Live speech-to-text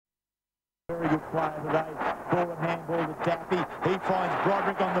Very good player today. Ball and handball to Daffy. He finds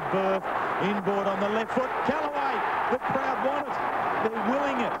Broderick on the berth. Inboard on the left foot. Kellaway. The crowd want it. They're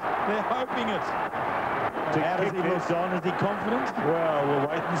willing it. They're hoping it. How does he look on? Is he confident? Well, we'll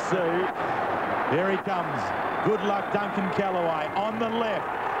wait and see. Here he comes. Good luck, Duncan Kellaway on the left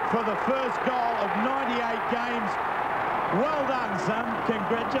for the first goal of 98 games. Well done, son.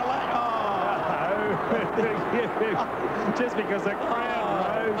 Congratulations. Oh. Just because the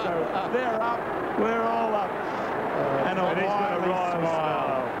crowd knows they're up, we're all up. And a wily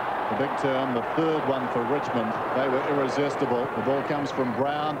smile. The big turn, the third one for Richmond. They were irresistible. The ball comes from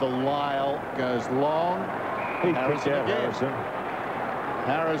Brown to Lyle, goes long. Harrison again.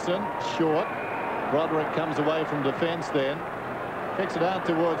 Harrison, short. Broderick comes away from defence then. Kicks it out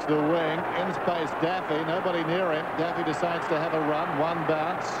towards the wing. In space, Daffy. Nobody near him. Daffy decides to have a run. One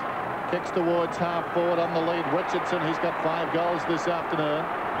bounce. Kicks towards half forward on the lead. Richardson, he's got 5 goals this afternoon.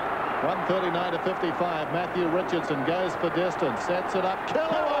 139 to 55. Matthew Richardson goes for distance. Sets it up.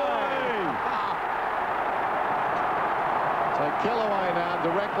 Kellaway! So Kellaway now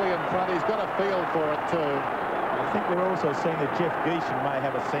directly in front. He's got a feel for it too. I think we're also seeing that Jeff Geeshan may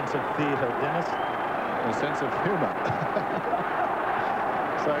have a sense of theatre, Dennis. A sense of humour.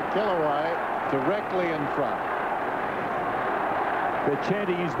 So Kellaway directly in front. They're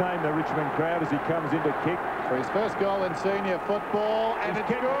chanting his name, the Richmond crowd, as he comes in to kick. For his first goal in senior football, and it's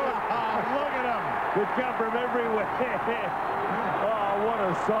good. Oh, look at him. Could come from everywhere. Oh, what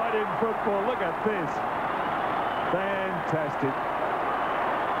a sight in football. Look at this. Fantastic.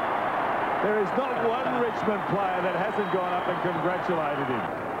 There is not one Richmond player that hasn't gone up and congratulated him.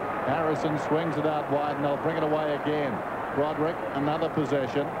 Harrison swings it out wide, and they'll bring it away again. Broderick, another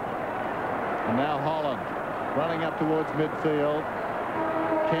possession. And now Holland running up towards midfield.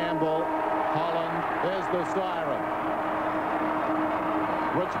 Campbell, Holland, there's the siren.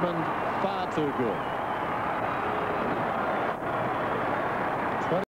 Richmond far too good.